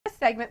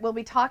segment, we'll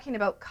be talking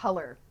about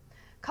color.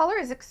 Color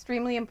is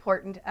extremely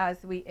important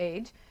as we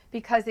age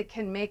because it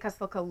can make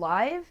us look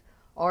alive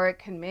or it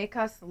can make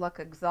us look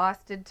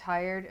exhausted,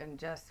 tired, and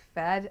just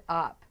fed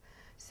up.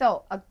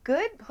 So a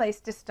good place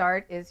to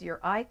start is your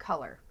eye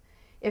color.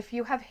 If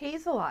you have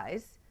hazel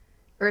eyes,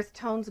 earth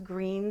tones,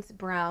 greens,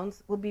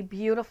 browns will be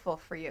beautiful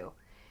for you.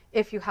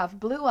 If you have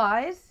blue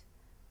eyes,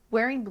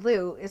 wearing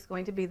blue is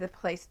going to be the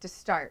place to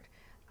start.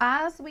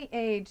 As we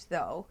age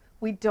though,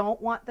 we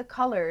don't want the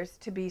colors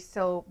to be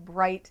so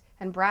bright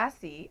and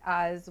brassy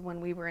as when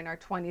we were in our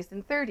 20s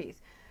and 30s.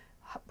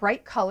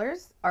 Bright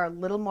colors are a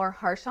little more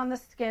harsh on the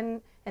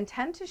skin and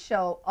tend to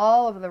show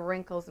all of the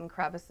wrinkles and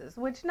crevices,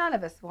 which none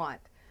of us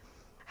want.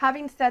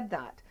 Having said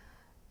that,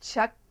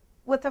 check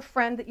with a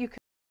friend that you can,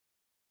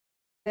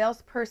 a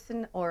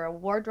salesperson or a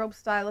wardrobe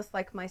stylist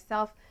like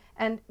myself,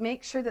 and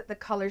make sure that the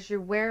colors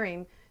you're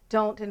wearing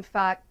don't in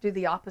fact do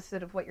the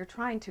opposite of what you're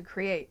trying to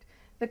create.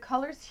 The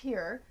colors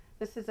here,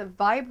 this is a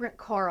vibrant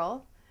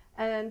coral,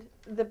 and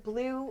the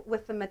blue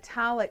with the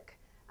metallic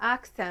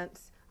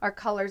accents are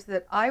colors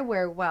that I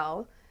wear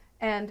well,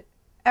 and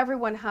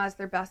everyone has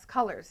their best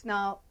colors.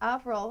 Now,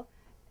 Avril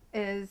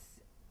is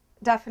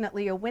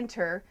definitely a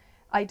winter.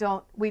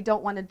 We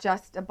don't want to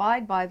just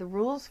abide by the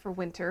rules for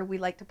winter. We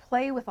like to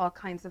play with all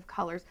kinds of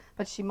colors,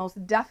 but she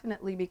most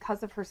definitely,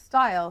 because of her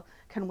style,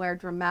 can wear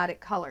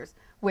dramatic colors,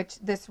 which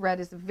this red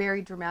is a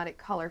very dramatic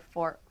color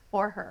for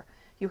her.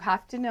 You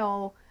have to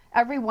know,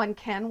 everyone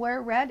can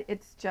wear red,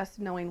 it's just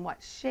knowing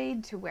what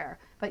shade to wear,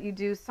 but you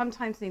do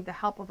sometimes need the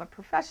help of a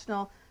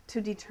professional to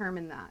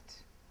determine that.